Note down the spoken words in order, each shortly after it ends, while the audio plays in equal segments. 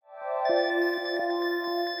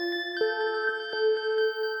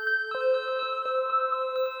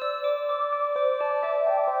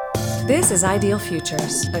This is Ideal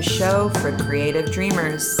Futures, a show for creative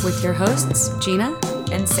dreamers with your hosts, Gina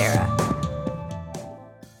and Sarah.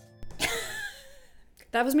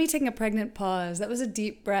 That was me taking a pregnant pause. That was a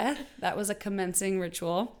deep breath. That was a commencing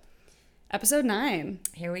ritual. Episode 9.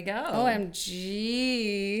 Here we go.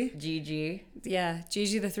 OMG. Gigi. Yeah,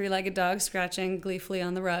 Gigi the three-legged dog scratching gleefully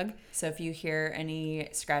on the rug. So if you hear any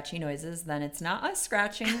scratchy noises, then it's not us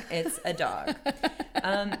scratching, it's a dog.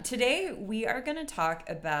 Today we are going to talk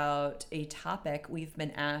about a topic we've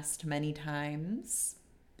been asked many times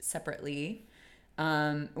separately.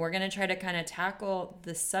 We're going to try to kind of tackle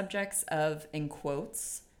the subjects of, in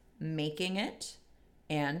quotes, making it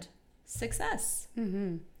and success.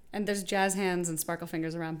 Mm-hmm. And there's jazz hands and sparkle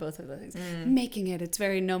fingers around both of those things. Making it. It's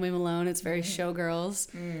very Nomi Malone. It's very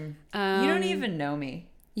showgirls. You don't even know me.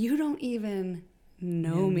 You don't even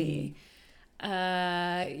know me.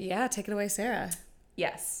 Yeah, take it away, Sarah.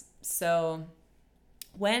 Yes. So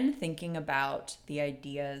when thinking about the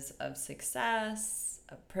ideas of success,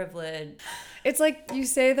 of privilege. It's like you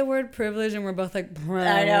say the word privilege and we're both like,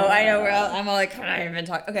 I know. I'm all like, can I even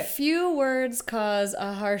talk? Okay. Few words cause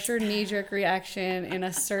a harsher knee-jerk reaction in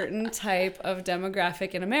a certain type of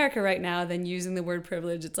demographic in America right now than using the word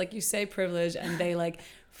privilege. It's like you say privilege and they like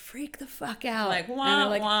freak the fuck out. Like, wah, and they're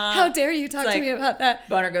like, wah. how dare you talk to me about that?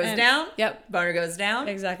 Boner goes down. Yep. Boner goes down.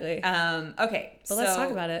 Exactly. Okay. But let's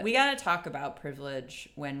talk about it. We got to talk about privilege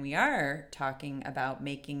when we are talking about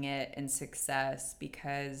making it and success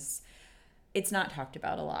because it's not talked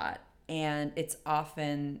about a lot. And it's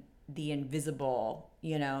often the invisible,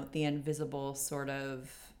 the invisible sort of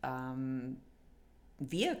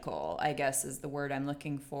vehicle, I guess is the word I'm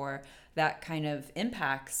looking for, that kind of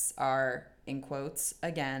impacts our, in quotes,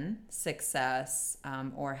 again, success,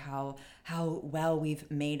 or how well we've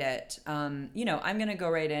made it. I'm going to go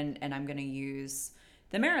right in and I'm going to use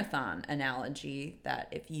the marathon analogy that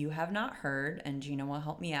if you have not heard, and Gina will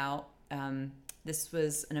help me out, this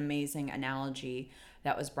was an amazing analogy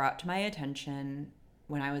that was brought to my attention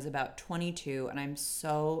when I was about 22, and I'm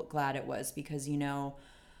so glad it was because,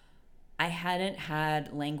 I hadn't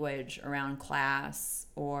had language around class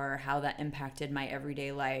or how that impacted my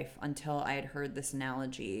everyday life until I had heard this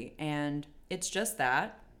analogy. And it's just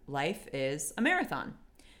that life is a marathon.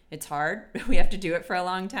 It's hard. We have to do it for a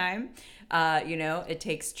long time. It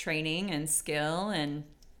takes training and skill and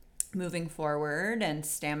moving forward and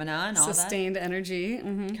stamina and all that. Sustained energy.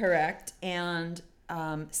 Mm-hmm. Correct. And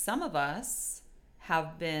some of us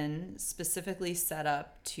have been specifically set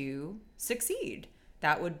up to succeed.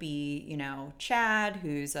 That would be, Chad,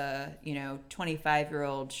 who's a,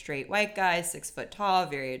 25-year-old straight white guy, 6 foot tall,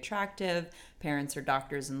 very attractive. Parents are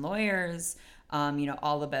doctors and lawyers,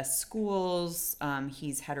 all the best schools.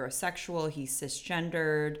 He's heterosexual. He's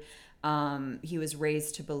cisgendered. He was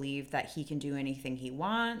raised to believe that he can do anything he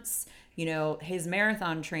wants. His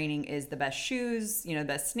marathon training is the best shoes, the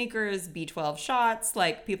best sneakers, B12 shots,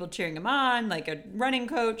 like people cheering him on, like a running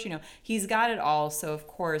coach, he's got it all. So of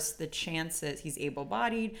course the chances, he's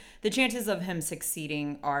able-bodied, the chances of him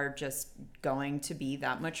succeeding are just going to be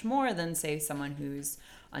that much more than say someone who's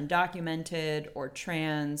undocumented or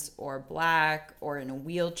trans or black or in a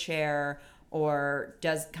wheelchair or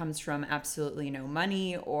comes from absolutely no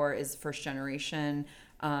money or is first generation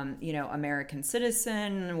American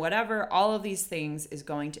citizen, whatever, all of these things is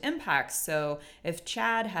going to impact. So if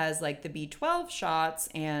Chad has like the B12 shots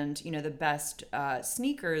and, the best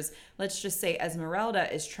sneakers, let's just say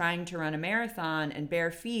Esmeralda is trying to run a marathon in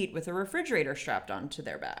bare feet with a refrigerator strapped onto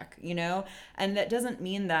their back, and that doesn't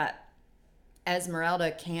mean that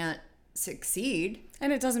Esmeralda can't succeed.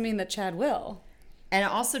 And it doesn't mean that Chad will. And it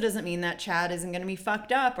also doesn't mean that Chad isn't going to be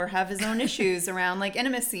fucked up or have his own issues around like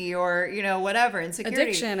intimacy or, whatever, insecurity.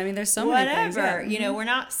 Addiction. I mean, there's so many things. Whatever. Yeah. We're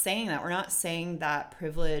not saying that. We're not saying that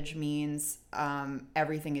privilege means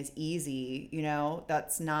everything is easy.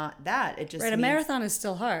 That's not that. It just means a marathon is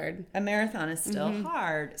still hard. A marathon is still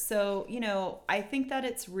hard. So, I think that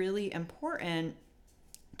it's really important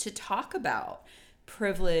to talk about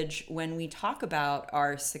privilege when we talk about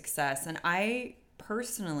our success. And I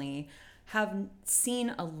personally have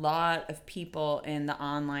seen a lot of people in the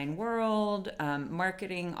online world,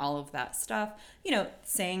 marketing, all of that stuff,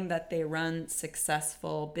 saying that they run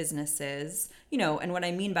successful businesses, and what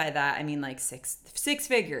I mean by that, I mean like six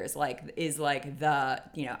figures, is the,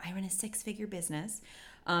 I run a 6-figure business.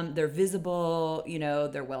 They're visible,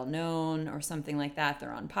 they're well known or something like that.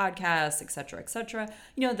 They're on podcasts, et cetera, et cetera.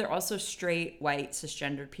 They're also straight, white,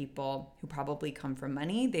 cisgendered people who probably come from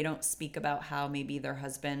money. They don't speak about how maybe their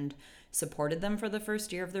husband supported them for the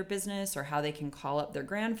first year of their business, or how they can call up their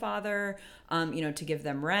grandfather, to give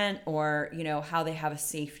them rent, or, how they have a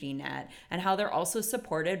safety net, and how they're also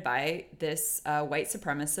supported by this white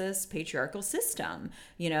supremacist patriarchal system,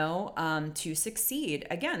 to succeed.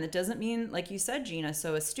 Again, that doesn't mean, like you said, Gina,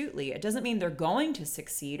 so astutely, it doesn't mean they're going to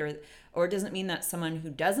succeed, or it doesn't mean that someone who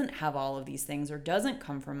doesn't have all of these things or doesn't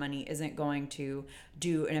come from money isn't going to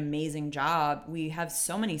do an amazing job. We have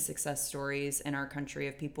so many success stories in our country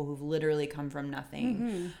of people who've literally come from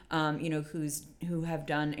nothing, who have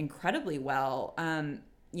done incredibly well.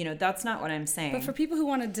 That's not what I'm saying. But for people who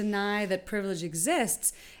want to deny that privilege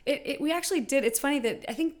exists, we actually did. It's funny that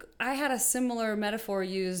I think I had a similar metaphor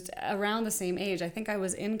used around the same age. I think I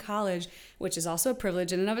was in college, which is also a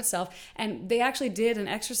privilege in and of itself. And they actually did an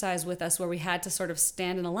exercise with us where we had to sort of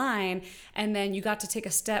stand in a line, and then you got to take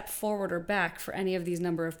a step forward or back for any of these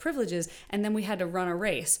number of privileges. And then we had to run a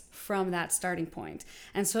race from that starting point.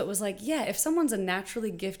 And so it was like, yeah, if someone's a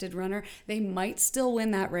naturally gifted runner, they might still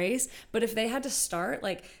win that race. But if they had to start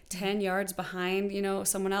like 10 yards behind,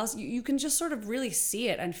 someone else, you can just sort of really see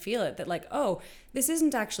it and feel it, that like, oh, this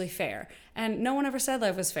isn't actually fair. And no one ever said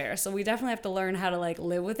life was fair. So we definitely have to learn how to like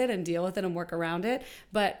live with it and deal with it and work around it.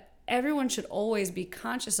 But everyone should always be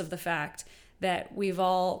conscious of the fact that we've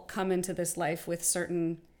all come into this life with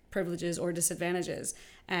certain privileges or disadvantages.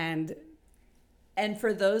 And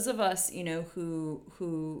for those of us,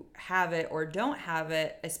 who have it or don't have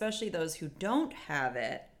it, especially those who don't have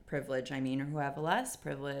it, privilege, or who have less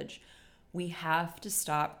privilege, we have to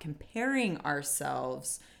stop comparing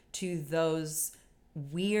ourselves to those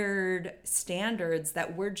weird standards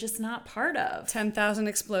that we're just not part of. 10,000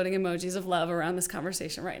 exploding emojis of love around this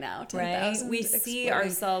conversation right now. 10,000 we see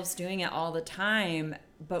ourselves doing it all the time,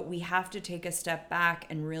 but we have to take a step back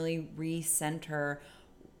and really recenter.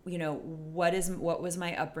 What was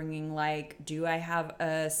my upbringing like? Do I have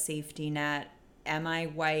a safety net? Am I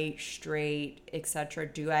white, straight, etc.?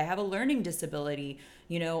 Do I have a learning disability?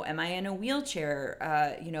 Am I in a wheelchair?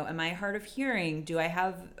 Am I hard of hearing? Do I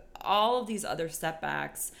have all of these other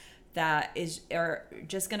setbacks that are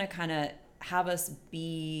just going to kind of have us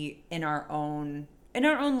be in our own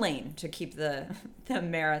lane, to keep the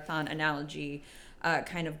marathon analogy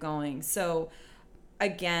kind of going. So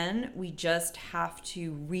again, we just have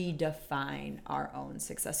to redefine our own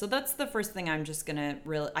success. So that's the first thing I just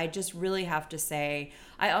really have to say.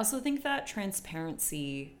 I also think that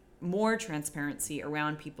more transparency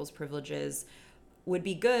around people's privileges would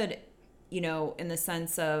be good, in the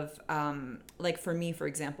sense of, like for me, for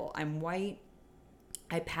example, I'm white.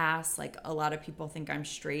 I pass, like a lot of people think I'm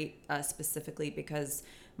straight, specifically because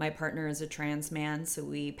my partner is a trans man. So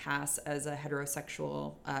we pass as a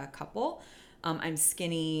heterosexual couple. I'm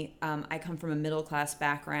skinny. I come from a middle-class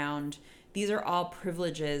background. These are all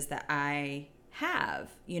privileges that I have,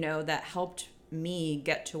 that helped me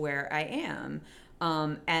get to where I am.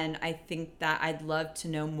 And I think that I'd love to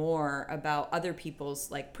know more about other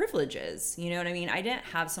people's like privileges. You know what I mean? I didn't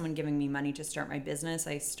have someone giving me money to start my business.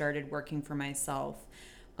 I started working for myself,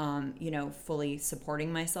 fully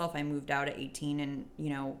supporting myself. I moved out at 18 and,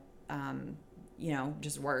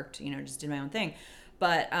 just worked, just did my own thing.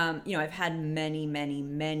 But, I've had many, many,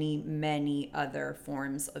 many, many other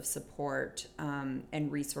forms of support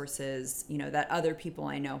and resources, that other people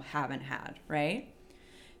I know haven't had, right?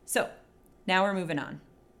 So now we're moving on.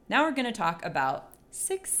 Now we're going to talk about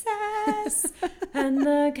success and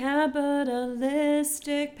the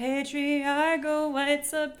capitalistic, patriarchal, white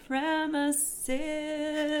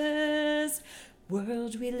supremacist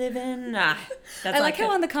world we live in. I like how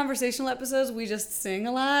on the conversational episodes we just sing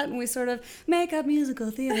a lot and we sort of make up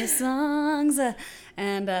musical theater songs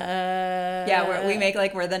we make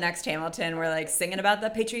like we're the next Hamilton. We're like singing about the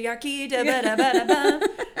patriarchy.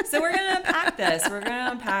 So we're gonna unpack this. We're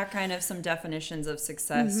gonna unpack kind of some definitions of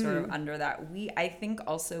success sort of under that. I think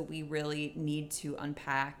also we really need to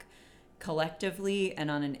unpack collectively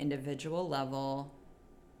and on an individual level.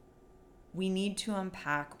 We need to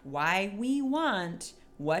unpack why we want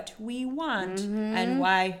what we want and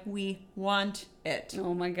why we want it.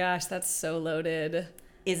 Oh my gosh, that's so loaded.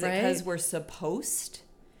 Is it because we're supposed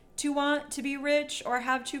to want to be rich or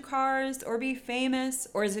have 2 cars or be famous?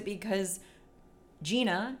 Or is it because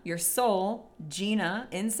Gina, your soul, Gina,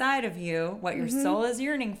 inside of you, what your soul is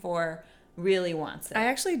yearning for, really wants it? I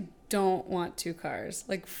actually don't want 2 cars,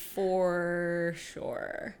 like for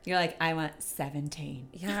sure. You're like, I want 17.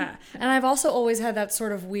 Yeah. And I've also always had that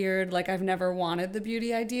sort of weird, like I've never wanted the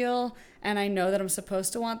beauty ideal, and I know that I'm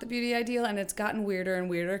supposed to want the beauty ideal, and it's gotten weirder and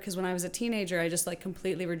weirder because when I was a teenager, I just like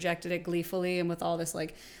completely rejected it gleefully and with all this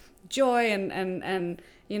like joy and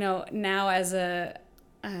now as a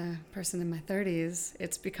a person in my 30s,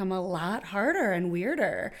 it's become a lot harder and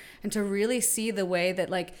weirder. And to really see the way that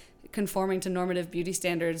like conforming to normative beauty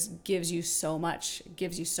standards gives you so much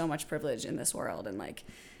privilege in this world. And like,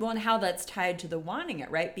 well, and how that's tied to the wanting it,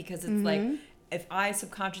 right? Because it's like, if I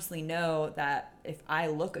subconsciously know that if I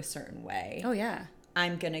look a certain way, oh yeah,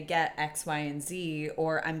 I'm going to get X, Y, and Z,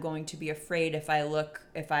 or I'm going to be afraid if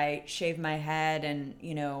I shave my head and,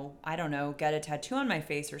 you know, I don't know, get a tattoo on my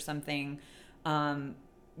face or something.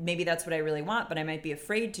 Maybe that's what I really want, but I might be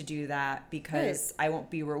afraid to do that because I won't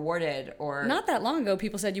be rewarded. Or not that long ago,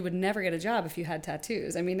 people said you would never get a job if you had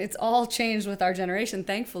tattoos. I mean, it's all changed with our generation,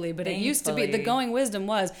 thankfully, but it used to be, the going wisdom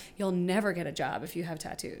was you'll never get a job if you have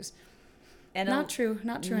tattoos. And not true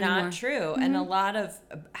anymore. Not true. And a lot of,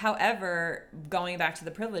 however, going back to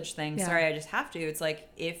the privilege thing, sorry, I just have to. It's like,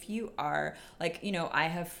 if you are, like, you know, I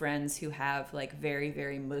have friends who have like very,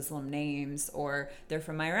 very Muslim names, or they're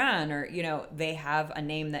from Iran, or, you know, they have a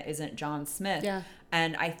name that isn't John Smith. Yeah.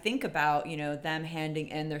 And I think about, you know, them handing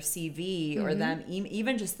in their CV or them,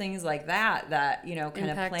 even just things like that, you know, kind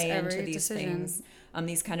of play into these things.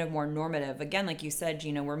 These kind of more normative, again, like you said,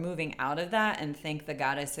 Gina, we're moving out of that, and thank the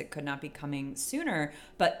goddess it could not be coming sooner,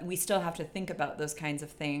 but we still have to think about those kinds of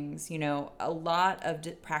things. You know, a lot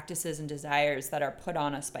of practices and desires that are put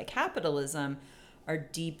on us by capitalism are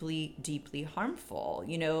deeply, deeply harmful.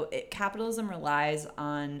 You know, capitalism relies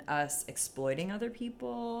on us exploiting other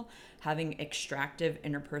people, having extractive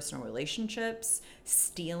interpersonal relationships,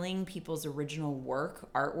 stealing people's original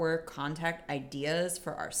work, artwork, contact, ideas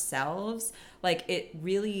for ourselves. Like, it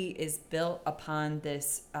really is built upon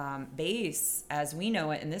this base, as we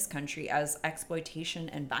know it in this country, as exploitation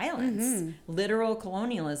and violence, literal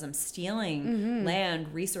colonialism, stealing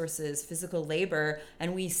land, resources, physical labor.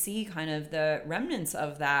 And we see kind of the remnants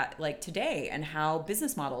of that, like today, and how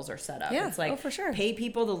business models are set up. Yeah. It's like, for sure, pay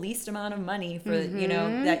people the least amount of money for, you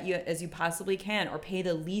know, that you, as you possibly can, or pay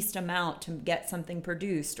the least amount to get something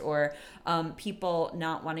produced, or people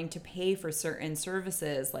not wanting to pay for certain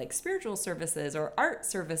services like spiritual services or art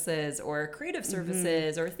services or creative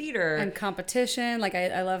services or theater and competition. Like,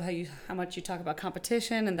 I love how much you talk about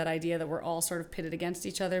competition and that idea that we're all sort of pitted against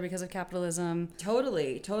each other because of capitalism.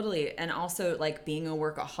 Totally. And also, like, being a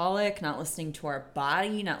workaholic, not listening to our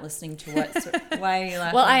body, not listening to what why are you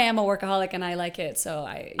laughing? Well, I am a workaholic and I like it, so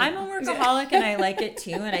I'm a workaholic and I like it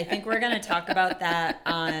too, and I think we're going to talk about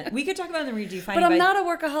that we could talk about the redefining. But I'm not a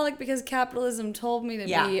workaholic because capitalism told me to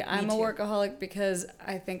be. I'm a workaholic because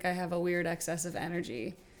I think I have a weird excess of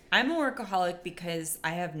energy. I'm a workaholic because I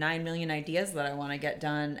have 9 million ideas that I want to get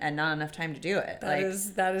done and not enough time to do it. That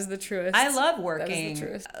is the truest. I love working. That is the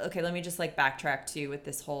truest. Okay, let me just like backtrack too with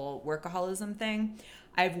this whole workaholism thing.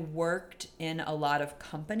 I've worked in a lot of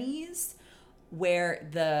companies where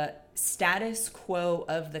the status quo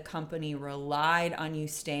of the company relied on you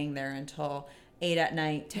staying there until 8 at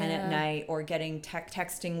night, 10 at night, or getting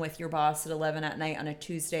texting with your boss at 11 at night on a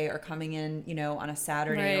Tuesday, or coming in, you know, on a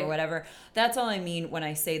Saturday or whatever. That's all I mean when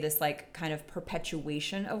I say this, like, kind of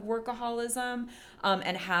perpetuation of workaholism,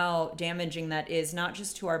 and how damaging that is, not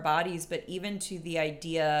just to our bodies, but even to the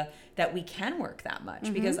idea that we can work that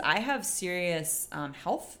much. Because I have serious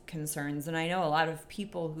health concerns, and I know a lot of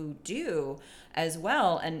people who do as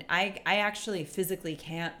well. And I actually physically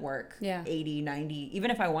can't work 80, 90, even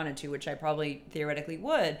if I wanted to, which I probably theoretically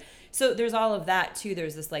would. So there's all of that too.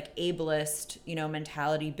 There's this like ableist, you know,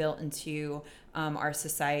 mentality built into our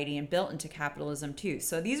society and built into capitalism too.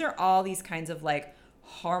 So these are all these kinds of like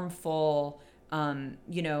harmful,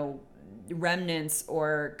 you know, remnants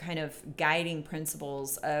or kind of guiding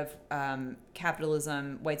principles of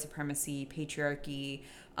capitalism, white supremacy, patriarchy,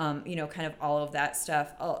 you know, kind of all of that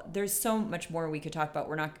stuff. There's so much more we could talk about.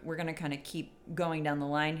 We're going to kind of keep going down the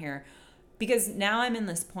line here, because now I'm in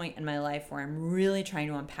this point in my life where I'm really trying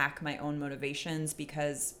to unpack my own motivations,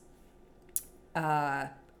 because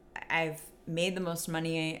I've made the most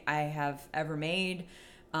money I have ever made.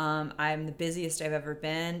 I'm the busiest I've ever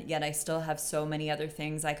been, yet I still have so many other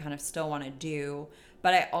things I kind of still want to do.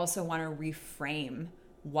 But I also want to reframe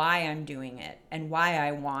why I'm doing it and why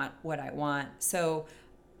I want what I want. So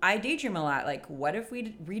I daydream a lot. Like, what if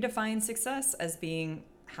we redefine success as being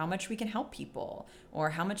how much we can help people,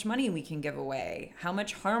 or how much money we can give away, how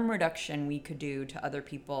much harm reduction we could do to other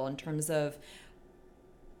people in terms of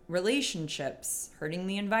relationships, hurting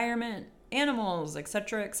the environment, animals,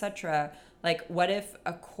 etc., etc. Like, what if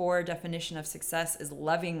a core definition of success is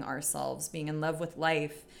loving ourselves, being in love with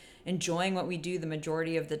life, enjoying what we do the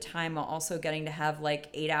majority of the time, while also getting to have like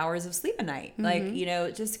 8 hours of sleep a night. Like, you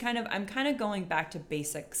know, just kind of, I'm kind of going back to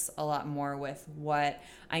basics a lot more with what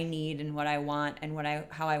I need and what I want and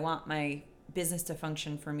how I want my business to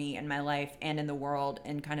function for me in my life and in the world,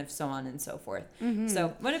 and kind of so on and so forth. Mm-hmm.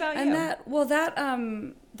 So what about and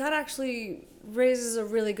you? that actually raises a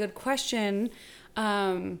really good question.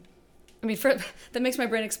 That makes my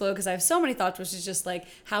brain explode because I have so many thoughts, which is just like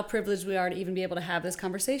how privileged we are to even be able to have this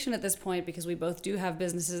conversation at this point, because we both do have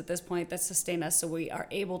businesses at this point that sustain us, so we are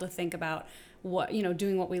able to think about what,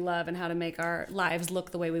 doing what we love and how to make our lives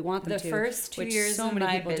look the way we want them to. The first 2 years so of many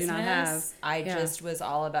my people business, do not have. I just was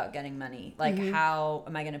all about getting money. Like, how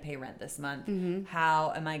am I going to pay rent this month?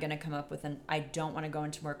 How am I going to come up with I don't want to go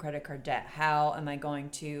into more credit card debt. How am I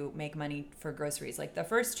going to make money for groceries? Like, the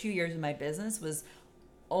first 2 years of my business was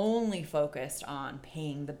only focused on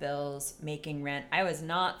paying the bills, making rent. I was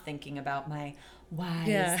not thinking about my whys.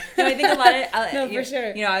 Yeah. I think a lot of No, for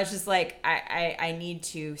sure. I was just like, I need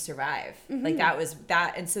to survive. Like, that was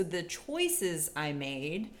that. And so the choices I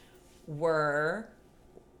made were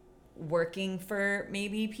working for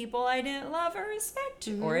maybe people I didn't love or respect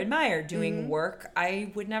or admire, doing work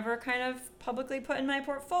I would never kind of publicly put in my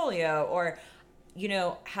portfolio, or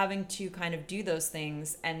having to kind of do those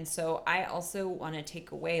things. And so I also want to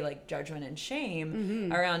take away like judgment and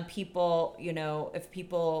shame around people,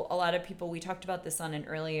 a lot of people, we talked about this on an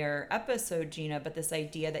earlier episode, Gina, but this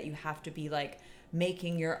idea that you have to be like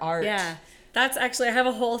making your art. Yeah. That's actually, I have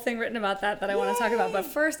a whole thing written about that I want to talk about. But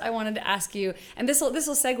first I wanted to ask you, and this will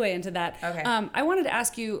segue into that. Okay. I wanted to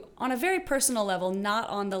ask you on a very personal level, not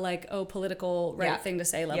on the like, political thing to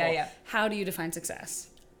say level. Yeah. How do you define success?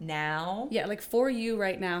 Now, Yeah, like for you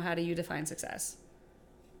right now, how do you define success?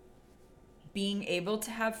 being able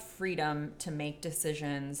to have freedom to make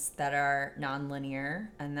decisions that are nonlinear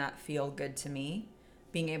and that feel good to me.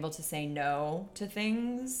 Being able to say no to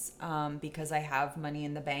things because I have money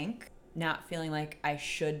in the bank. Not feeling like I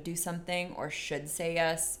should do something or should say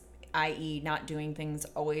yes, i.e. not doing things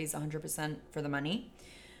always 100% for the money.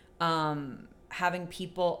 Having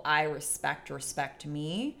people I respect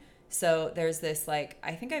me. So there's this, like,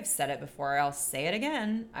 I think I've said it before, I'll say it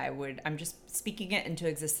again. I'm just speaking it into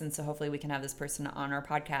existence, so hopefully we can have this person on our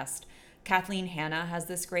podcast. Kathleen Hanna has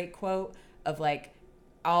this great quote of like,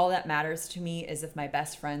 all that matters to me is if my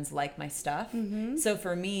best friends like my stuff. Mm-hmm. So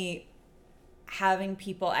for me, having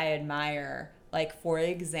people I admire, like, for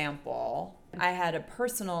example, I had a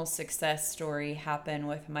personal success story happen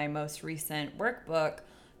with my most recent workbook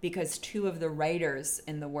because two of the writers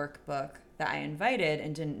in the workbook that I invited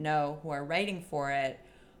and didn't know who are writing for it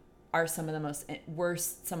are some of the most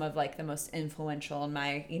influential in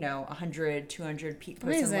my 100 200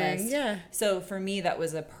 person list. Yeah. So for me, that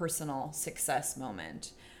was a personal success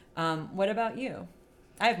moment. What about you?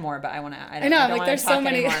 I have more, but I know like there's so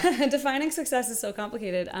many. Defining success is so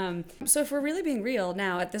complicated. So if we're really being real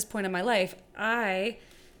now at this point in my life, I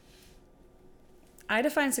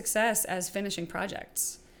define success as finishing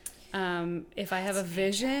projects. If I have a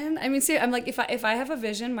vision, I'm like, if I have a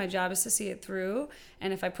vision, my job is to see it through.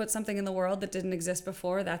 And if I put something in the world that didn't exist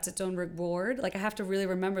before, that's its own reward. Like, I have to really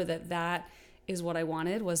remember that is what I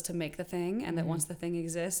wanted, was to make the thing. And that once the thing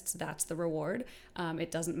exists, that's the reward. It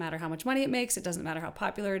doesn't matter how much money it makes. It doesn't matter how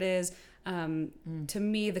popular it is. To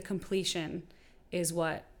me, the completion is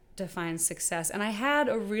what defines success. And I had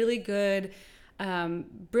a really good,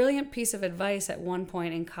 brilliant piece of advice at one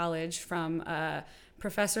point in college from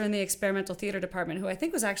professor in the experimental theater department, who I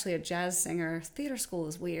think was actually a jazz singer. Theater school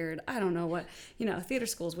is weird. I don't know what, theater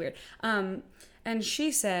school is weird. And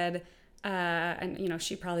she said, and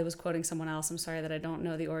she probably was quoting someone else. I'm sorry that I don't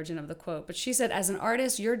know the origin of the quote, but she said, as an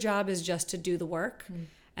artist, your job is just to do the work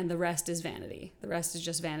and the rest is vanity. The rest is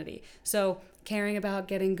just vanity. So caring about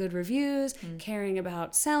getting good reviews, caring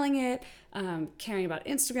about selling it, caring about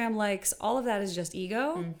Instagram likes, all of that is just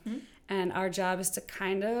ego. Mm-hmm. And our job is to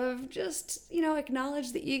kind of just,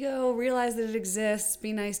 acknowledge the ego, realize that it exists,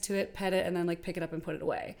 be nice to it, pet it, and then like pick it up and put it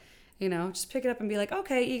away. Just pick it up and be like,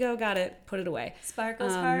 okay, ego, got it, put it away.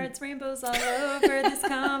 Sparkles, hearts, rainbows all over this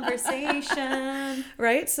conversation.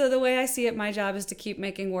 Right? So the way I see it, my job is to keep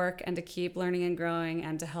making work and to keep learning and growing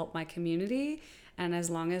and to help my community. And as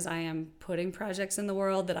long as I am putting projects in the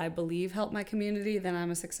world that I believe help my community, then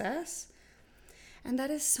I'm a success. And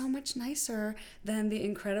that is so much nicer than the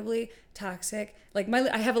incredibly toxic, like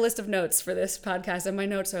I have a list of notes for this podcast, and my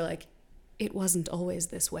notes are like, it wasn't always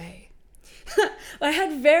this way. I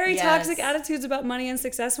had very toxic attitudes about money and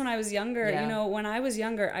success when I was younger. Yeah. When I was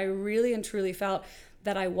younger, I really and truly felt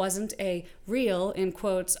that I wasn't a real, in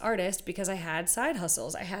quotes, artist because I had side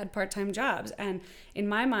hustles. I had part-time jobs. And in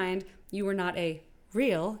my mind, you were not a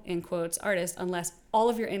real, in quotes, artist unless all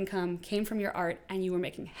of your income came from your art and you were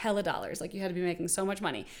making hella dollars. Like, you had to be making so much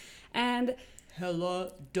money. And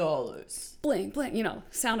hella dollars. Bling, bling,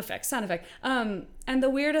 sound effect. And the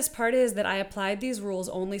weirdest part is that I applied these rules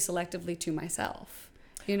only selectively to myself.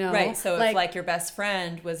 Right. So if like your best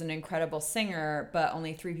friend was an incredible singer, but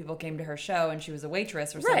only 3 people came to her show and she was a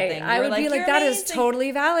waitress or something, I would be like, that amazing. is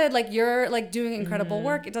totally valid. Like, you're like doing incredible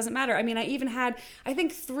work. It doesn't matter. I mean, I even had, I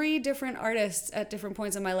think, 3 different artists at different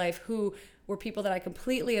points in my life who were people that I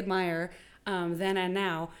completely admire then and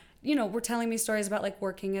now. Were telling me stories about like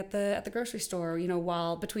working at the grocery store,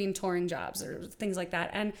 while between touring jobs or things like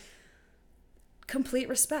that. And complete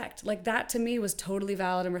respect. Like, that to me was totally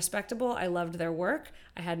valid and respectable. I loved their work.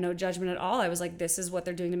 I had no judgment at all. I was like, this is what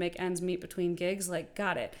they're doing to make ends meet between gigs. Like,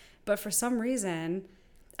 got it. But for some reason,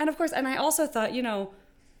 and of course, and I also thought,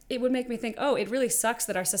 it would make me think, oh, it really sucks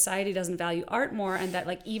that our society doesn't value art more, and that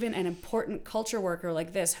like even an important culture worker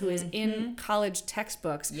like this, who is in college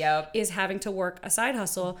textbooks, is having to work a side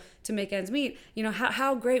hustle to make ends meet.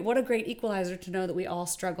 How great, what a great equalizer to know that we all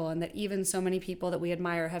struggle, and that even so many people that we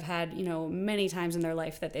admire have had, many times in their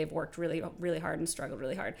life that they've worked really, really hard and struggled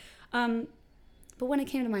really hard. But when it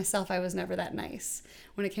came to myself, I was never that nice.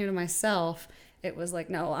 When it came to myself, it was like,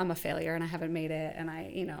 no, I'm a failure and I haven't made it, and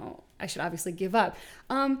I should obviously give up.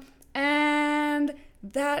 And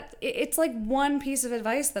that it's like one piece of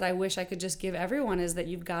advice that I wish I could just give everyone is that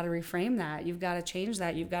you've got to reframe that. You've got to change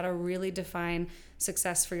that. You've got to really define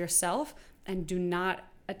success for yourself, and do not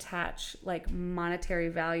attach like monetary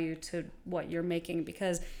value to what you're making,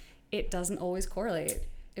 because it doesn't always correlate.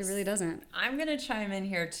 It really doesn't. I'm going to chime in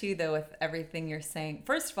here too, though, with everything you're saying.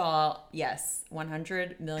 First of all, yes,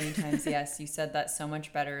 100 million times yes. You said that so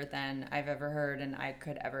much better than I've ever heard and I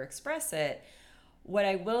could ever express it. What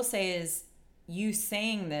I will say is, you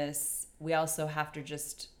saying this, we also have to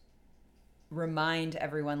just remind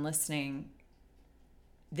everyone listening,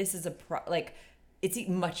 this is it's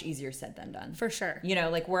much easier said than done. For sure.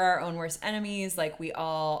 Like, we're our own worst enemies. Like, we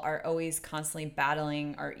all are always constantly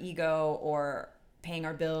battling our ego or paying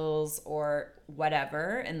our bills or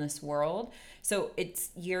whatever in this world. So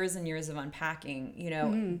it's years and years of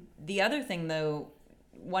unpacking. The other thing, though,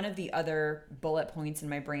 one of the other bullet points in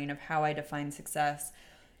my brain of how I define success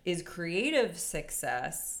is creative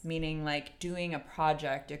success, meaning like doing a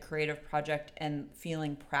creative project and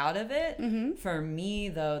feeling proud of it. For me,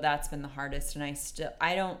 though, that's been the hardest. And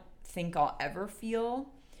I don't think I'll ever feel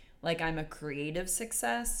like I'm a creative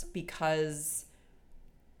success, because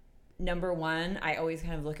number one, I always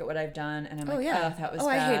kind of look at what I've done and I'm that was bad.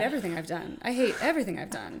 I hate everything I've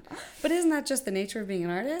done. But isn't that just the nature of being an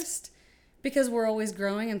artist? Because we're always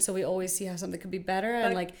growing, and so we always see how something could be better. But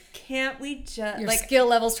and like, can't we just your skill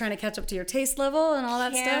level's trying to catch up to your taste level and all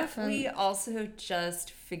that stuff? Can't we also just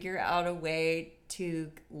figure out a way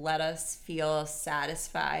to let us feel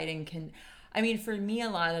satisfied and for me, a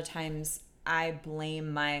lot of times I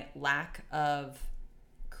blame my lack of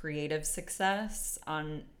creative success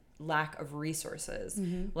on lack of resources,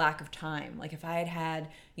 lack of time. Like, if I had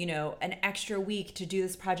an extra week to do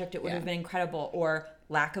this project, it would have been incredible. Or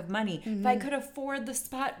lack of money. If I could afford the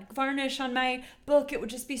spot varnish on my book, it would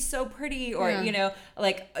just be so pretty. Or,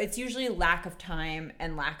 it's usually lack of time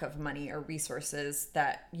and lack of money or resources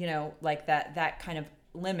that, that kind of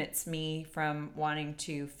limits me from wanting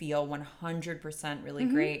to feel 100% really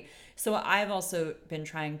great. So what I've also been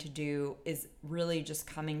trying to do is really just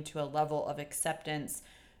coming to a level of acceptance.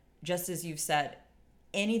 Just as you've said,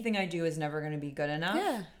 anything I do is never going to be good enough.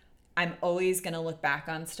 Yeah. I'm always going to look back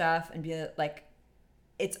on stuff and be like,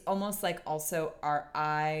 it's almost like also our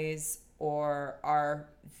eyes or our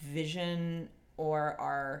vision or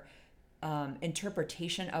our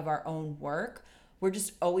interpretation of our own work. We're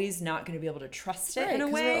just always not going to be able to trust it in a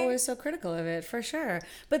way. We're always so critical of it, for sure.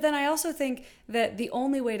 But then I also think that the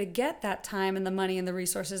only way to get that time and the money and the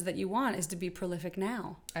resources that you want is to be prolific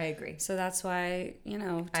now. I agree. So that's why,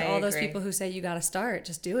 to all those people who say you got to start,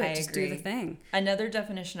 just do it. Just do the thing. Another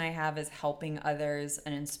definition I have is helping others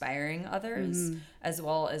and inspiring others, as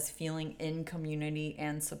well as feeling in community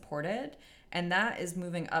and supported. And that is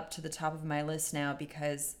moving up to the top of my list now,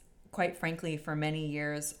 because quite frankly, for many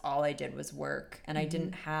years, all I did was work, and I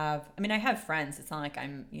didn't have, I have friends. It's not like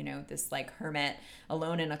I'm, this like hermit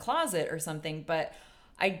alone in a closet or something, but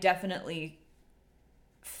I definitely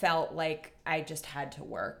felt like I just had to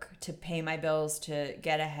work to pay my bills, to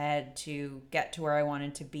get ahead, to get to where I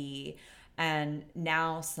wanted to be. And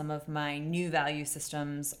now some of my new value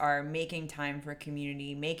systems are making time for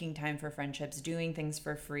community, making time for friendships, doing things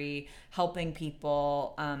for free, helping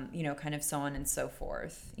people, kind of so on and so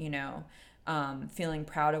forth, feeling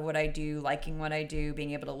proud of what I do, liking what I do,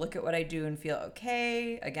 being able to look at what I do and feel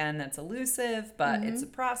okay. Again, that's elusive, but it's a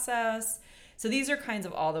process. So these are kinds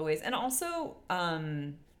of all the ways. And also,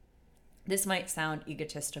 this might sound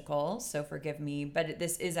egotistical, so forgive me, but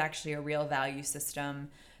this is actually a real value system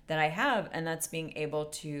that I have, and that's being able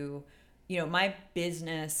to, my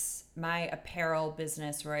business, my apparel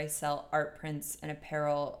business where I sell art prints and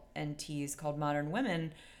apparel and tees called Modern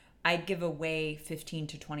Women, I give away 15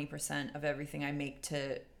 to 20% of everything I make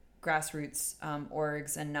to grassroots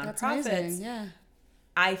orgs and nonprofits. That's amazing. Yeah.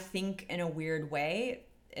 I think in a weird way,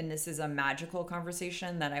 and this is a magical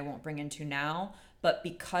conversation that I won't bring into now, but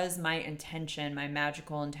because my intention, my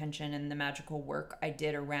magical intention and the magical work I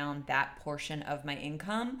did around that portion of my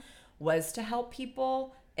income was to help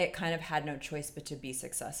people, it kind of had no choice but to be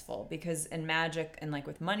successful. Because in magic and like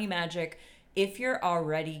with money magic, if you're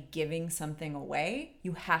already giving something away,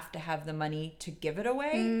 you have to have the money to give it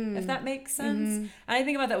away, if that makes sense. And I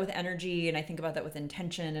think about that with energy, and I think about that with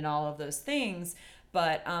intention and all of those things.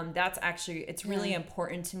 But that's actually, it's really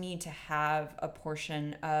important to me to have a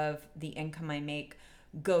portion of the income I make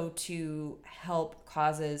go to help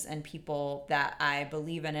causes and people that I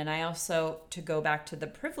believe in. And I also, to go back to the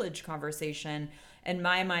privilege conversation, in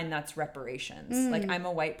my mind, that's reparations. Like, I'm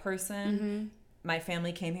a white person. My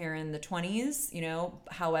family came here in the 20s,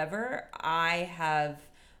 however, I have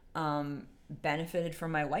benefited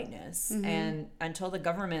from my whiteness. And until the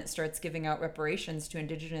government starts giving out reparations to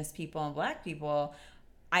Indigenous people and Black people,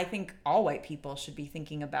 I think all white people should be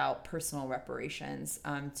thinking about personal reparations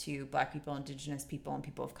to Black people, Indigenous people, and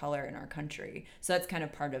people of color in our country. So that's kind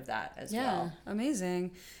of part of that as well. Yeah,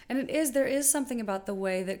 amazing. And there is something about the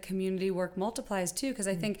way that community work multiplies too, because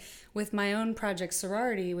I think with my own project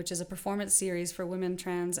Sorority, which is a performance series for women,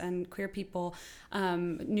 trans, and queer people,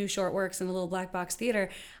 new short works in a little black box theater,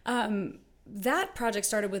 that project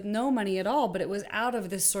started with no money at all, but it was out of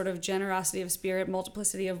this sort of generosity of spirit,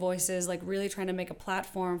 multiplicity of voices, like really trying to make a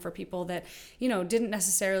platform for people that, didn't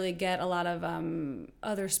necessarily get a lot of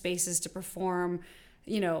other spaces to perform,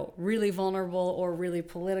 really vulnerable or really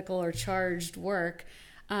political or charged work.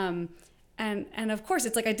 And of course,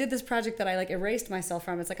 it's like I did this project that I like erased myself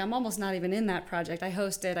from. It's like I'm almost not even in that project. I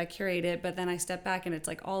host it, I curate it, but then I step back and it's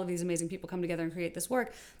like all of these amazing people come together and create this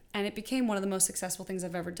work. And it became one of the most successful things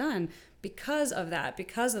I've ever done because of that,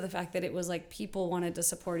 because of the fact that it was like people wanted to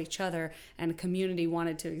support each other and a community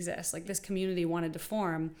wanted to exist. Like this community wanted to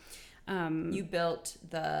form. You built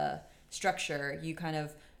the structure. You kind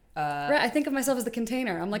of... right, I think of myself as the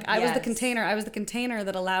container. I'm like, I was the container. I was the container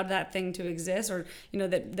that allowed that thing to exist, or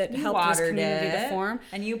that helped this community to form.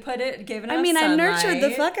 And you gave it enough sunlight. I nurtured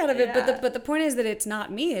the fuck out of it. But the point is that it's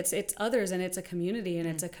not me. It's others, and it's a community, and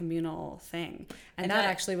it's a communal thing. And that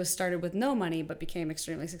actually was started with no money, but became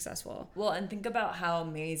extremely successful. Well, and think about how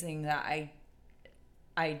amazing that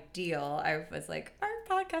ideal. I was like, our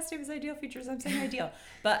podcast name is Ideal Futures. I'm saying ideal.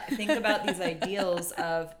 But think about these ideals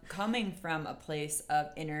of coming from a place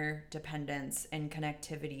of interdependence and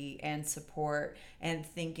connectivity and support and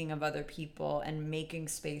thinking of other people and making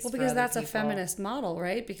space for other people. Well, because that's a feminist model,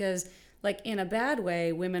 right? Because like in a bad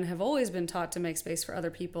way, women have always been taught to make space for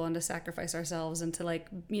other people and to sacrifice ourselves and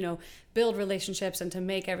to build relationships and to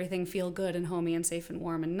make everything feel good and homey and safe and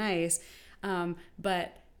warm and nice.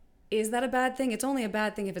 But is that a bad thing? It's only a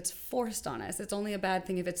bad thing if it's forced on us. It's only a bad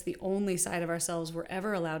thing if it's the only side of ourselves we're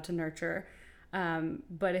ever allowed to nurture.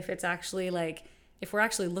 But if it's actually if we're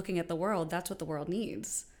actually looking at the world, that's what the world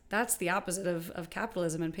needs. That's the opposite of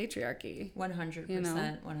capitalism and patriarchy.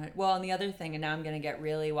 100%. 100. Well, and the other thing, and now I'm going to get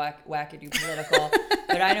really wackadoo political,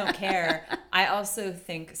 but I don't care. I also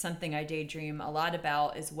think something I daydream a lot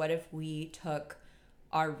about is what if we took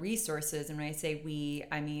our resources, and when I say we,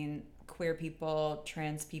 I mean queer people,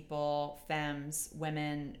 trans people, femmes,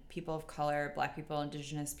 women, people of color, Black people,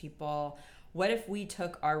 Indigenous people. What if we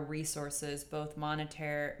took our resources, both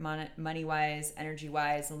money-wise,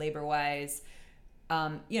 energy-wise, and labor-wise?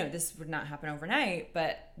 This would not happen overnight,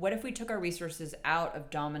 but what if we took our resources out of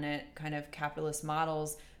dominant kind of capitalist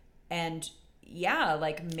models and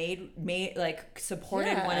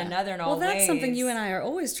supported one another in all ways. Well, that's something you and I are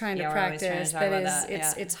always trying to practice.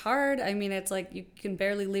 It's hard. I mean, it's like you can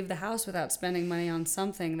barely leave the house without spending money on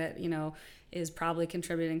something that, is probably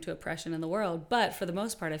contributing to oppression in the world. But for the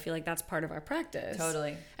most part, I feel like that's part of our practice.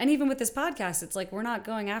 Totally. And even with this podcast, it's like we're not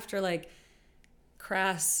going after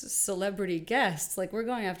crass celebrity guests. We're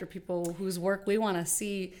going after people whose work we want to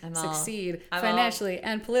see succeed financially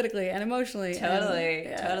and politically and emotionally.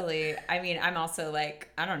 Totally. I mean, I'm also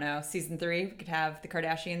I don't know, season 3, we could have the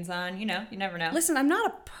Kardashians on, you never know. Listen, I'm not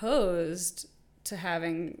opposed to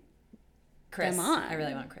having Kris them on. I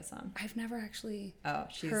really want Kris on. I've never actually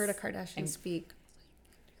heard a Kardashian speak.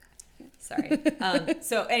 Sorry.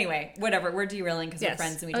 So anyway, whatever. We're derailing because we're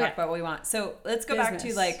friends and we talk about what we want. So let's go back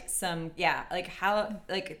to like some, like how,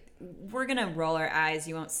 like we're going to roll our eyes.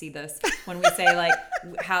 You won't see this when we say like,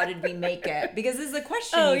 how did we make it? Because this is a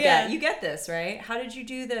question get. You get this, right? How did you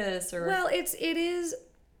do this? Or well,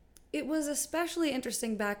 it was especially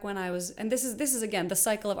interesting back when I was, and this is again, the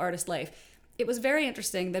cycle of artist life. It was very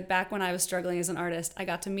interesting that back when I was struggling as an artist, I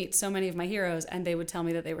got to meet so many of my heroes and they would tell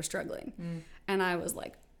me that they were struggling. And I was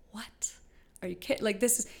like, what? Are you kidding? Like,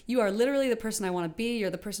 you are literally the person I want to be.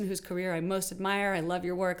 You're the person whose career I most admire. I love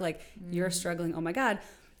your work. Like, you're struggling. Oh my God.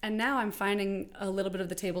 And now I'm finding a little bit of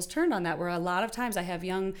the tables turned on that, where a lot of times I have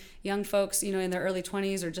young folks, in their early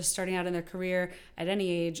 20s or just starting out in their career at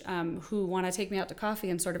any age, who want to take me out to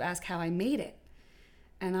coffee and sort of ask how I made it.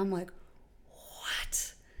 And I'm like,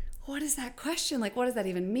 what? What is that question? Like, what does that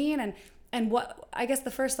even mean? And what, I guess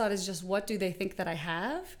the first thought is just, what do they think that I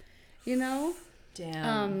have?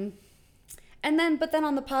 Damn. But then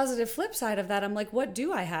on the positive flip side of that, I'm like, what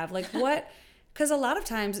do I have? Like, what? Because a lot of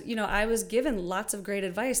times, I was given lots of great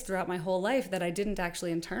advice throughout my whole life that I didn't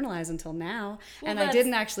actually internalize until now. Well, and I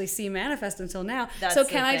didn't actually see manifest until now. So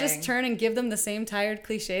can I just turn and give them the same tired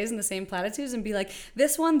cliches and the same platitudes and be like,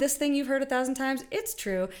 this thing you've heard 1,000 times, it's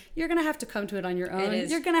true. You're going to have to come to it on your own.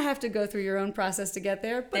 You're going to have to go through your own process to get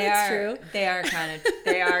there, but it's true. They are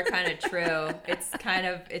kind of true.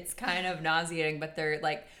 It's kind of nauseating, but they're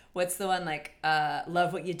like, what's the one, like,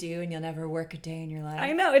 love what you do and you'll never work a day in your life?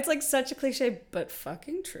 I know. It's like such a cliche, but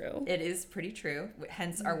fucking true. It is pretty true.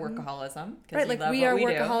 Hence our workaholism. Right, like we are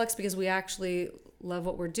workaholics because we actually love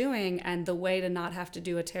what we're doing. And the way to not have to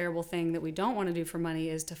do a terrible thing that we don't want to do for money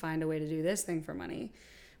is to find a way to do this thing for money.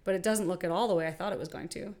 But it doesn't look at all the way I thought it was going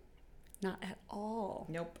to. Not at all.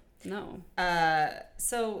 Nope. No.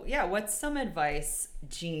 So yeah, what's some advice,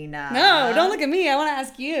 Gina? No, don't look at me. I want to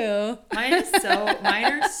ask you. Mine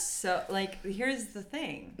are so like, here's the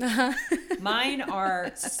thing. Mine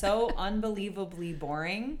are so unbelievably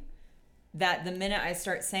boring that the minute I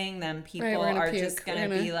start saying them, people are just going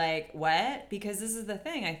to be like, what? Because this is the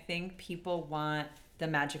thing. I think people want the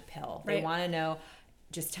magic pill. They want to know,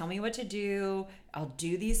 just tell me what to do. I'll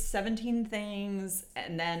do these 17 things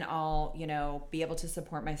and then I'll, be able to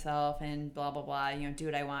support myself and blah, blah, blah, do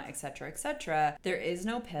what I want, et cetera, et cetera. There is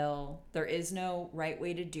no pill. There is no right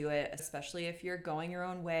way to do it, especially if you're going your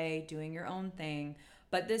own way, doing your own thing.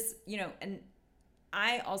 But this, and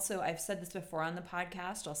I've said this before on the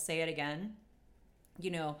podcast. I'll say it again.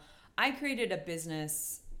 I created a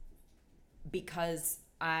business because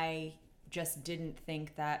I just didn't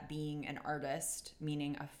think that being an artist,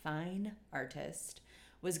 meaning a fine artist,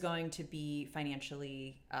 was going to be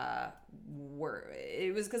financially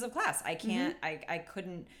it was because of class. I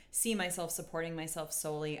couldn't see myself supporting myself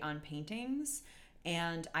solely on paintings,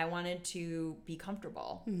 and I wanted to be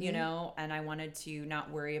comfortable, and I wanted to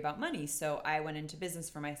not worry about money. So I went into business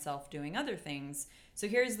for myself doing other things. So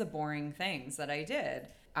here's the boring things that I did.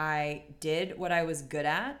 I did what I was good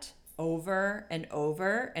at over and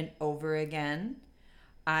over and over again.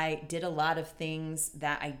 I did a lot of things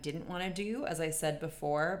that I didn't want to do, as I said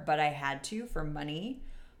before, but I had to for money.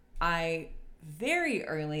 I very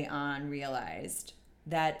early on realized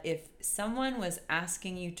that if someone was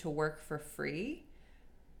asking you to work for free,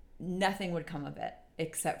 nothing would come of it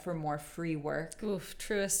except for more free work. Oof,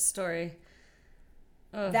 truest story.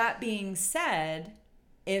 Ugh. That being said,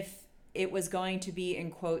 if it was going to be,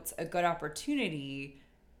 in quotes, a good opportunity,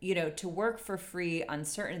 to work for free on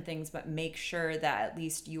certain things, but make sure that at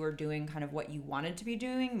least you are doing kind of what you wanted to be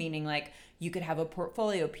doing, meaning like you could have a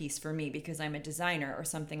portfolio piece for me because I'm a designer or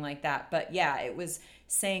something like that. But yeah, it was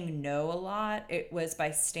saying no a lot. It was by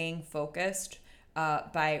staying focused,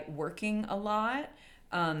 by working a lot,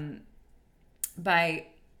 by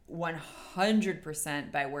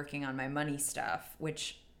 100% by working on my money stuff,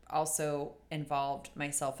 which also involved my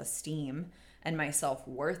self-esteem and my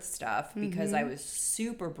self-worth stuff, because I was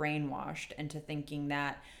super brainwashed into thinking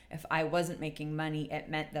that if I wasn't making money, it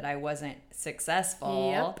meant that I wasn't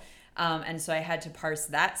successful. Yep. And so I had to parse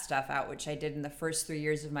that stuff out, which I did in the first 3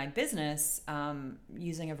 years of my business,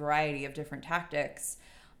 using a variety of different tactics.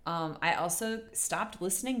 I also stopped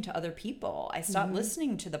listening to other people. I stopped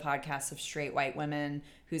listening to the podcasts of straight white women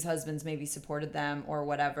whose husbands maybe supported them or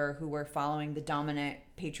whatever, who were following the dominant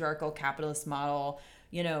patriarchal capitalist model,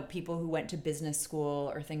 people who went to business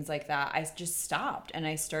school or things like that. I just stopped and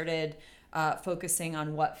I started focusing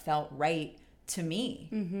on what felt right to me,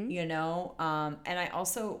 and I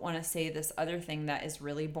also want to say this other thing that is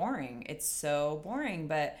really boring. It's so boring,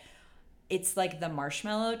 but it's like the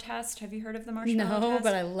marshmallow test. Have you heard of the marshmallow test? No,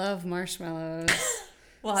 but I love marshmallows.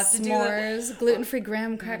 We'll have to do s'mores, gluten-free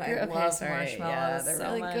graham cracker. I Okay, love sorry. marshmallows Yeah, they're so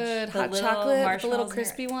really much. good. The Hot little chocolate with the little marshmallows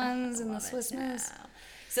crispy in ones I and the love it Swiss Miss. now.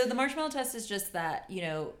 So the marshmallow test is just that,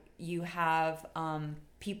 you have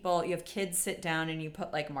you have kids sit down and you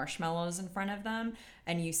put like marshmallows in front of them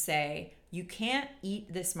and you say, you can't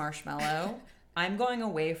eat this marshmallow. I'm going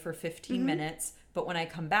away for 15 minutes, but when I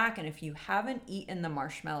come back and if you haven't eaten the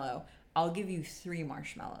marshmallow, I'll give you 3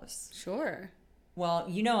 marshmallows. Sure. Well,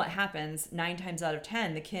 you know what happens 9 times out of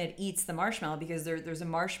 10, the kid eats the marshmallow because there's a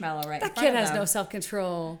marshmallow right in That front kid of has them. no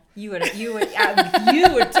self-control. You would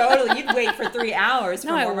totally, you'd wait for 3 hours for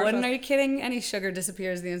No, I more wouldn't. marshmallows. Are you kidding? Any sugar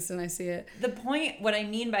disappears the instant I see it. The point, what I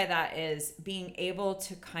mean by that is being able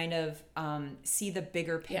to kind of see the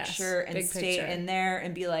bigger picture and big stay picture. in there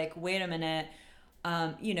and be like, wait a minute,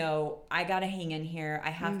 I got to hang in here. I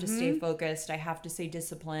have to stay focused. I have to stay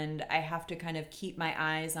disciplined. I have to kind of keep my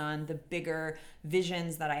eyes on the bigger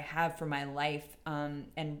visions that I have for my life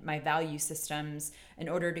and my value systems in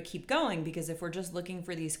order to keep going. Because if we're just looking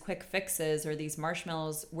for these quick fixes or these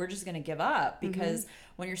marshmallows, we're just going to give up. Because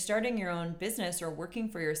when you're starting your own business or working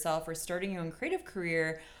for yourself or starting your own creative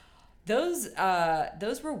career, those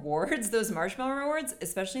rewards, those marshmallow rewards,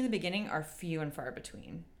 especially in the beginning, are few and far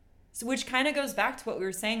between. So, which kind of goes back to what we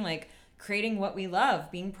were saying, like creating what we love,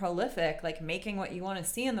 being prolific, like making what you want to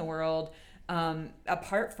see in the world,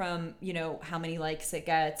 apart from, how many likes it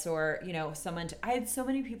gets or, I had so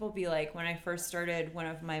many people be like, when I first started one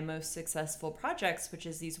of my most successful projects, which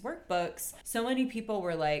is these workbooks, so many people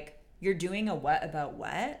were like, you're doing a what about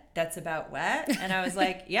what? That's about what? And I was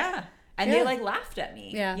like, yeah. And they like laughed at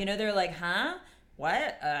me. Yeah. They're like, huh?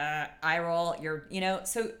 What? Eye roll.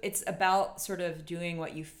 So it's about sort of doing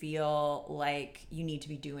what you feel like you need to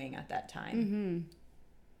be doing at that time. Mm-hmm.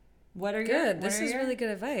 What are Good. This is really good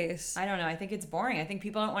advice. I don't know. I think it's boring. I think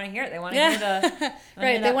people don't want to hear it. They want to hear the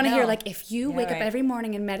right. They want to hear like if you wake up right. every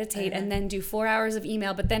morning and meditate and then do 4 hours of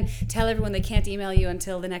email, but then tell everyone they can't email you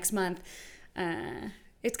until the next month.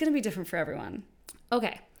 It's going to be different for everyone.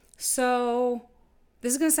 Okay. So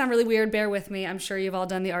this is going to sound really weird. Bear with me. I'm sure you've all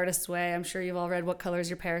done the artist's way. I'm sure you've all read What Color is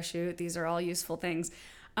Your Parachute. These are all useful things.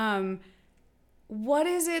 What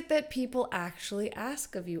is it that people actually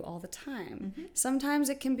ask of you all the time? Mm-hmm. Sometimes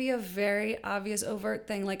it can be a very obvious, overt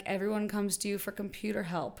thing, like everyone comes to you for computer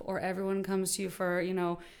help, or everyone comes to you for,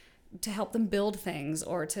 to help them build things,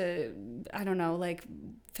 or to, I don't know, like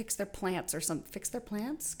fix their plants or something. Fix their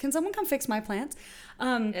plants? Can someone come fix my plants?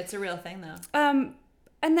 It's a real thing, though.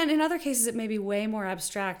 And then in other cases, it may be way more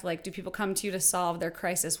abstract. Like, do people come to you to solve their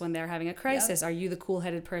crisis when they're having a crisis? Yep. Are you the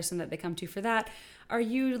cool-headed person that they come to for that? Are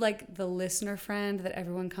you like the listener friend that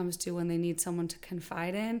everyone comes to when they need someone to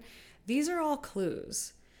confide in? These are all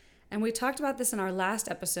clues. And we talked about this in our last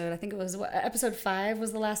episode. I think it was episode 5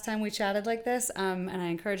 was the last time we chatted like this. And I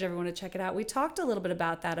encourage everyone to check it out. We talked a little bit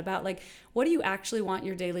about that, about like, what do you actually want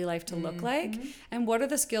your daily life to look like? And what are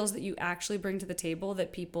the skills that you actually bring to the table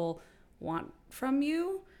that people want from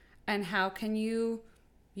you, and how can you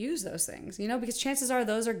use those things, because chances are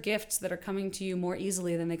those are gifts that are coming to you more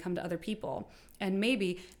easily than they come to other people. And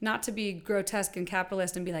maybe not to be grotesque and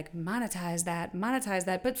capitalist and be like, monetize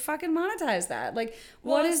that, but fucking monetize that. Like,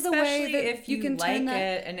 what is the way that if you can like turn that?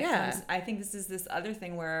 It and it comes, I think this other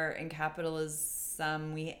thing where in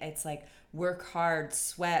capitalism it's like work hard,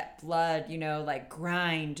 sweat, blood, like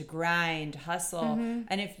grind, hustle.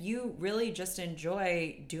 And if you really just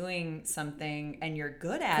enjoy doing something and you're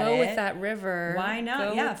good at Go it, with that river. Why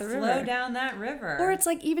not? Go Flow down that river. Or it's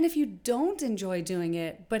like, even if you don't enjoy doing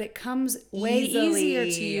it, but it comes way easier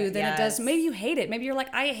to you than it does. Maybe you hate it. Maybe you're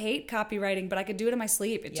like, I hate copywriting, but I could do it in my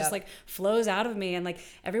sleep. It just like flows out of me. And like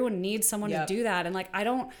everyone needs someone to do that. And like, I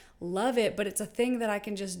don't love it, but it's a thing that I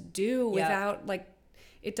can just do without like,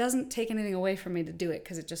 it doesn't take anything away from me to do it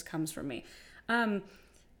because it just comes from me.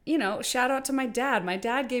 Shout out to my dad. My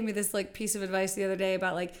dad gave me this like piece of advice the other day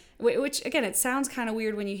about like, which again, it sounds kind of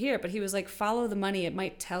weird when you hear it, but he was like, follow the money. It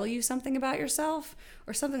might tell you something about yourself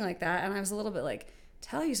or something like that. And I was a little bit like,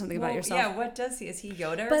 tell you something about yourself. Yeah, what does he? Is he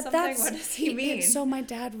Yoda or something? What does he mean? So my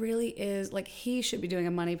dad really is like, he should be doing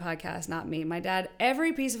a money podcast, not me. My dad,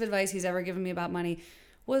 every piece of advice he's ever given me about money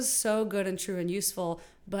was so good and true and useful,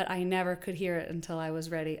 but I never could hear it until I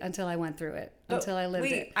was ready, until I went through it, until I lived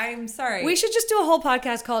it. I'm sorry. We should just do a whole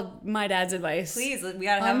podcast called My Dad's Advice. Please, we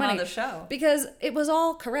got to have him on the show. Because it was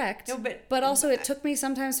all correct, no, but also it took me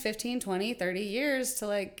sometimes 15, 20, 30 years to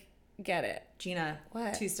like, get it. Gina,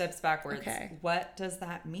 What? 2 steps backwards. Okay. What does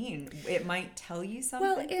that mean? It might tell you something.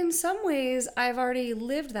 Well, in some ways, I've already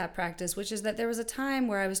lived that practice, which is that there was a time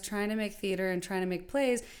where I was trying to make theater and trying to make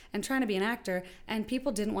plays and trying to be an actor, and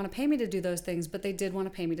people didn't want to pay me to do those things, but they did want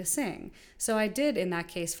to pay me to sing. So I did, in that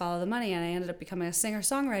case, follow the money, and I ended up becoming a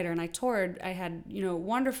singer-songwriter, and I toured. I had,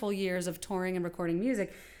 wonderful years of touring and recording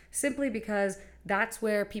music, simply because that's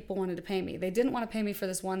where people wanted to pay me. They didn't want to pay me for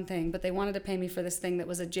this one thing, but they wanted to pay me for this thing that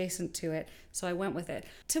was adjacent to it. So I went with it.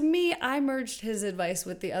 To me, I merged his advice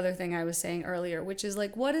with the other thing I was saying earlier, which is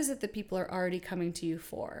like, what is it that people are already coming to you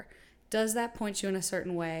for? Does that point you in a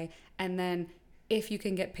certain way? And then if you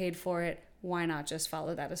can get paid for it, why not just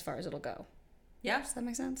follow that as far as it'll go? Yeah. Does that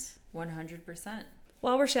make sense? 100%.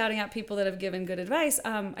 While we're shouting out people that have given good advice,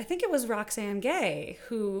 I think it was Roxane Gay,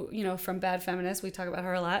 who, from Bad Feminist, we talk about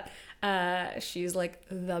her a lot. She's like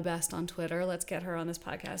the best on Twitter. Let's get her on this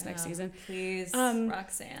podcast next season. Please,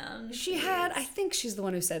 Roxane. She had, I think she's the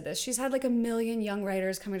one who said this. She's had like 1 million young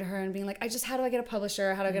writers coming to her and being like, how do I get a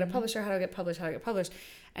publisher? How do I get a publisher? How do I get published? How do I get published?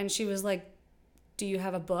 And she was like, do you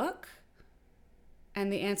have a book?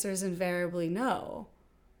 And the answer is invariably no.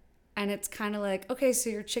 And it's kind of like, okay, so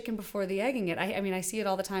you're chicken before the egging it. I mean, I see it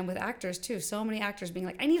all the time with actors too. So many actors being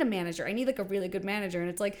like, I need a manager. I need like a really good manager. And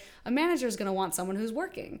it's like, a manager is going to want someone who's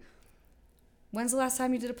working. When's the last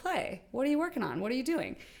time you did a play? What are you working on? What are you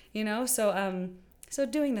doing? So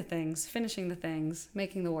doing the things, finishing the things,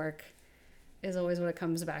 making the work is always what it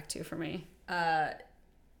comes back to for me.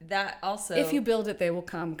 That also, if you build it, they will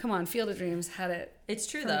come. Come on, Field of Dreams had it. It's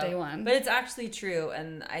true from though, day one. but it's actually true,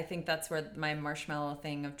 and I think that's where my marshmallow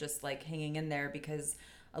thing of just like hanging in there, because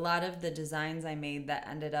a lot of the designs I made that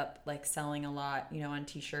ended up like selling a lot, on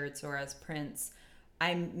T-shirts or as prints,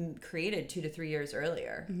 I created 2 to 3 years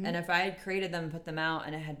earlier. And if I had created them, put them out,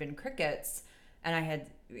 and it had been crickets, and I had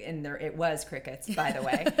it was crickets, by the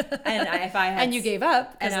way, if I had and you gave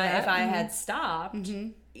up, and if I had stopped.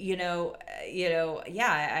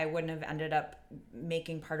 I wouldn't have ended up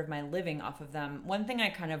making part of my living off of them. One thing I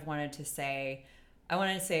kind of wanted to say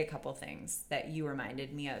a couple things that you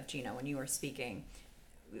reminded me of, Gina, when you were speaking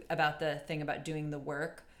about the thing about doing the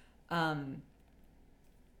work.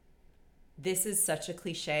 This is such a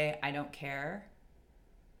cliche, I don't care.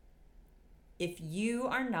 If you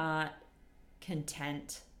are not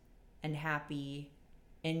content and happy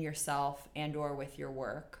in yourself and or with your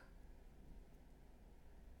work,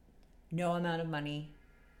 no amount of money,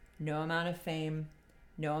 no amount of fame,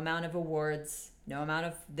 no amount of awards, no amount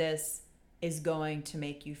of this is going to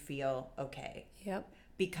make you feel okay. Yep.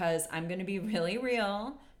 Because I'm going to be really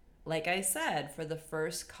real. Like I said, for the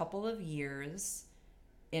first couple of years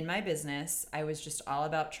in my business, I was just all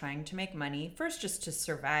about trying to make money. First, just to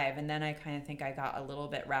survive. And then I kind of think I got a little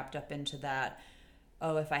bit wrapped up into that.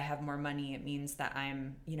 Oh, if I have more money, it means that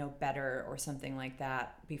I'm, better or something like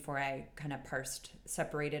that, before I kind of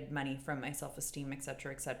separated money from my self-esteem, et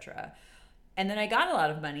cetera, et cetera. And then I got a lot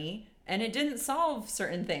of money, and it didn't solve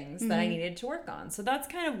certain things that I needed to work on. So that's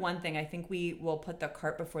kind of one thing. I think we will put the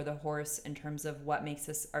cart before the horse in terms of what makes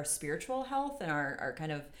us our spiritual health and our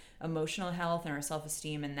kind of emotional health and our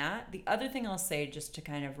self-esteem and that. The other thing I'll say, just to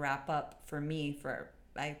kind of wrap up for me,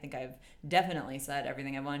 I think I've definitely said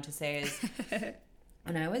everything I wanted to say, is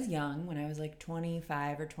when I was young, when I was like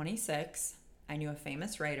 25 or 26, I knew a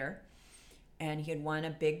famous writer, and he had won a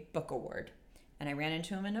big book award. And I ran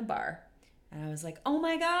into him in a bar, and I was like, oh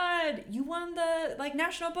my God, you won the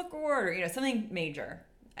National Book Award, or, something major,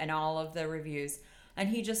 and all of the reviews. And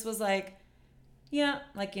he just was like, yeah,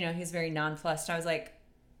 he's very nonplussed. I was like,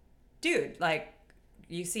 dude,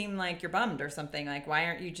 you seem like you're bummed or something. Why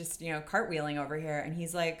aren't you just, cartwheeling over here? And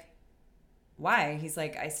he's like, why? He's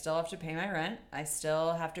like, I still have to pay my rent. I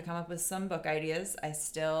still have to come up with some book ideas. I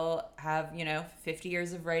still have, 50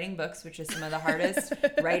 years of writing books, which is some of the hardest.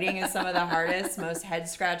 Writing is some of the hardest, most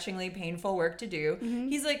head-scratchingly painful work to do.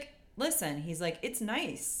 He's like, listen, it's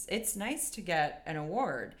nice. It's nice to get an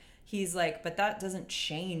award. He's like, but that doesn't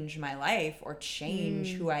change my life or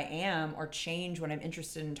change who I am or change what I'm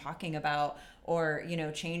interested in talking about or,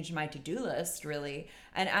 change my to-do list, really.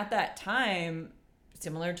 And at that time,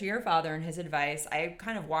 similar to your father and his advice, I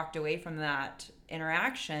kind of walked away from that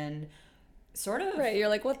interaction sort of. Right, you're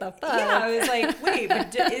like, what the fuck? Yeah, I was like, wait,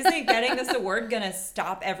 but isn't getting this award going to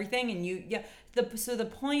stop everything? And so the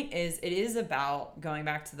point is, it is about, going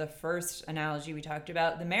back to the first analogy we talked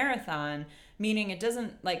about, the marathon, meaning it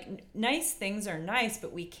doesn't, nice things are nice,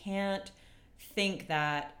 but we can't think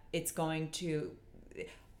that it's going to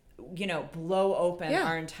blow open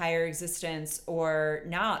our entire existence or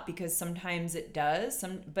not, because sometimes it does.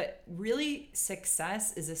 But really,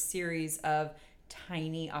 success is a series of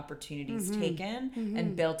tiny opportunities taken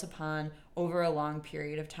and built upon over a long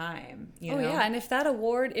period of time. You know? Yeah. And if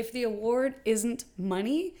the award isn't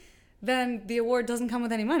money, then the award doesn't come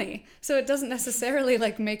with any money. So it doesn't necessarily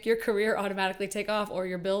like make your career automatically take off or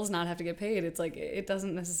your bills not have to get paid. It's like, it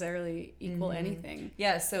doesn't necessarily equal anything.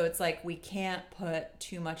 Yeah. So it's like, we can't put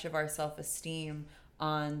too much of our self-esteem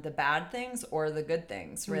on the bad things or the good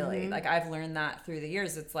things, really. Like, I've learned that through the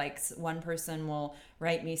years. It's like one person will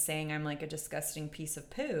write me saying I'm like a disgusting piece of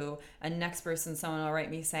poo, and next person, someone will write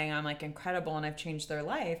me saying I'm like incredible and I've changed their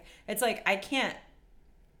life. It's like, I can't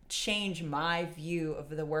change my view of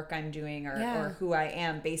the work I'm doing or who I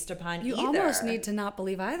am based upon you either. almost need to not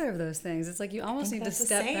believe either of those things. It's like you almost need to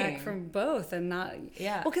step back from both and not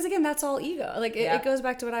well, because again, that's all ego. Like it goes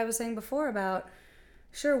back to what I was saying before about,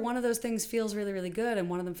 sure, one of those things feels really, really good and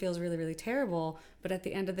one of them feels really, really terrible, but at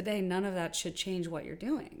the end of the day, none of that should change what you're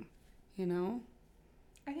doing, you know?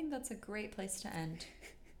 I think that's a great place to end.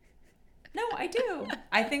 No, I do.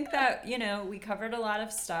 I think that, you know, we covered a lot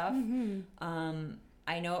of stuff.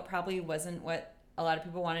 I know it probably wasn't what a lot of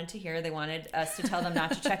people wanted to hear. They wanted us to tell them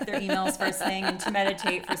not to check their emails first thing and to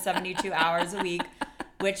meditate for 72 hours a week,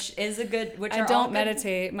 which is a good... I don't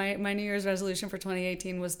meditate. My New Year's resolution for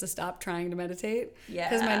 2018 was to stop trying to meditate. Yeah.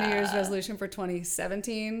 Because my New Year's resolution for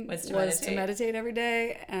 2017 was to meditate every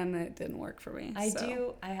day, and it didn't work for me. I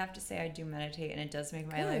have to say I do meditate, and it does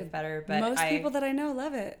make my life better. But most people that I know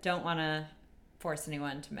love it. Don't want to force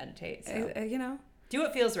anyone to meditate. So. You know... Do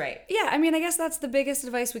what feels right. Yeah, I mean, I guess that's the biggest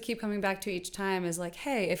advice we keep coming back to each time is like,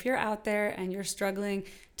 hey, if you're out there and you're struggling,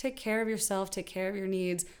 take care of yourself, take care of your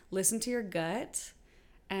needs, listen to your gut,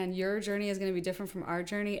 and your journey is going to be different from our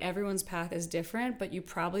journey. Everyone's path is different, but you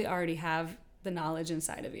probably already have the knowledge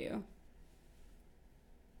inside of you.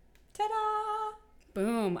 Ta-da!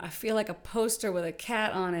 Boom. I feel like a poster with a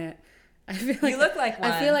cat on it. I feel like, you look like one.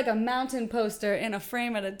 I feel like a mountain poster in a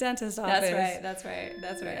frame at a dentist office. That's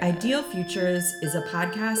right. Ideal Futures is a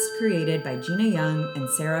podcast created by Gina Young and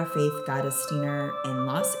Sarah Faith Gottesdiener in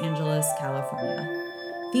Los Angeles,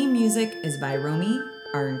 California. Theme music is by Romy,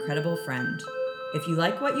 our incredible friend. If you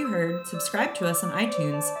like what you heard, subscribe to us on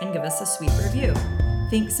iTunes and give us a sweet review.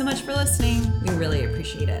 Thanks so much for listening. We really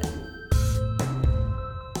appreciate it.